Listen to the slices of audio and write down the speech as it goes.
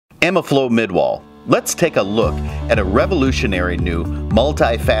AMICO Midwall. Let's take a look at a revolutionary new,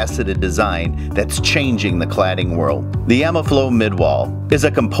 multifaceted design that's changing the cladding world. The AMICO Midwall is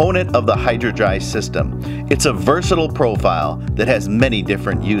a component of the HydroDry system. It's a versatile profile that has many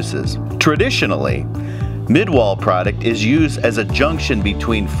different uses. Traditionally, midwall product is used as a junction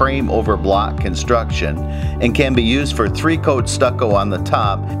between frame over block construction and can be used for 3-coat stucco on the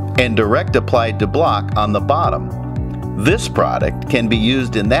top and direct applied to block on the bottom. This product can be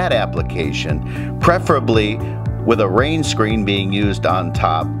used in that application, preferably with a rain screen being used on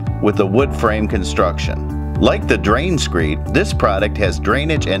top with a wood frame construction. Like the drain screen, this product has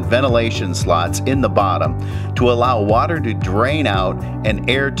drainage and ventilation slots in the bottom to allow water to drain out and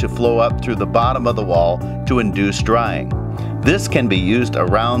air to flow up through the bottom of the wall to induce drying. This can be used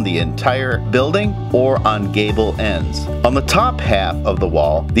around the entire building or on gable ends. On the top half of the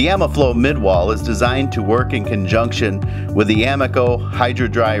wall, the AMICO Midwall is designed to work in conjunction with the AMICO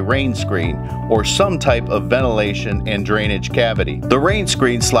HydroDry rain screen or some type of ventilation and drainage cavity. The rain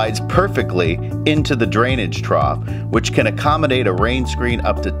screen slides perfectly into the drainage trough, which can accommodate a rain screen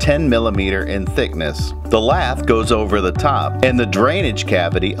up to 10 mm in thickness. The lath goes over the top, and the drainage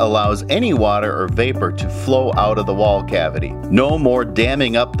cavity allows any water or vapor to flow out of the wall cavity. No more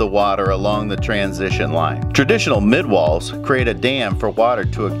damming up the water along the transition line. Traditional midwalls create a dam for water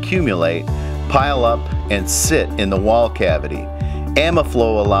to accumulate, pile up, and sit in the wall cavity.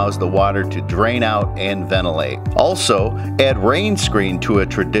 AMIFlow allows the water to drain out and ventilate. Also, add rain screen to a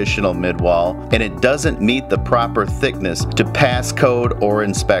traditional midwall and it doesn't meet the proper thickness to pass code or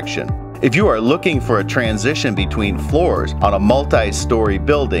inspection. If you are looking for a transition between floors on a multi-story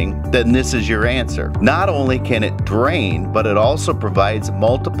building, then this is your answer. Not only can it drain, but it also provides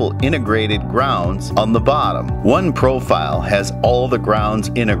multiple integrated grounds on the bottom. One profile has all the grounds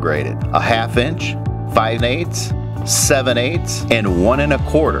integrated: a 1/2 inch, 5/8, 7/8, and 1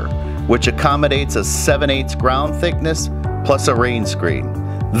 1/4, which accommodates a 7/8 ground thickness plus a rain screen.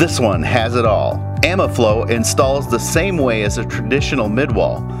 This one has it all. AMIFlow installs the same way as a traditional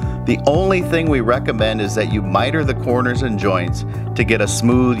midwall. The only thing we recommend is that you miter the corners and joints to get a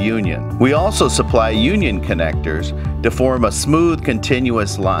smooth union. We also supply union connectors to form a smooth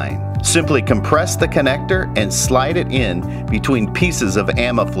continuous line. Simply compress the connector and slide it in between pieces of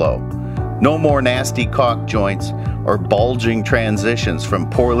AMIFlow. No more nasty caulk joints or bulging transitions from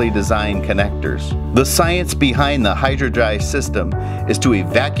poorly designed connectors. The science behind the HydroDry system is to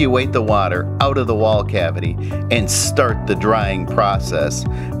evacuate the water out of the wall cavity and start the drying process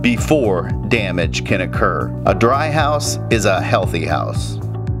before damage can occur. A dry house is a healthy house.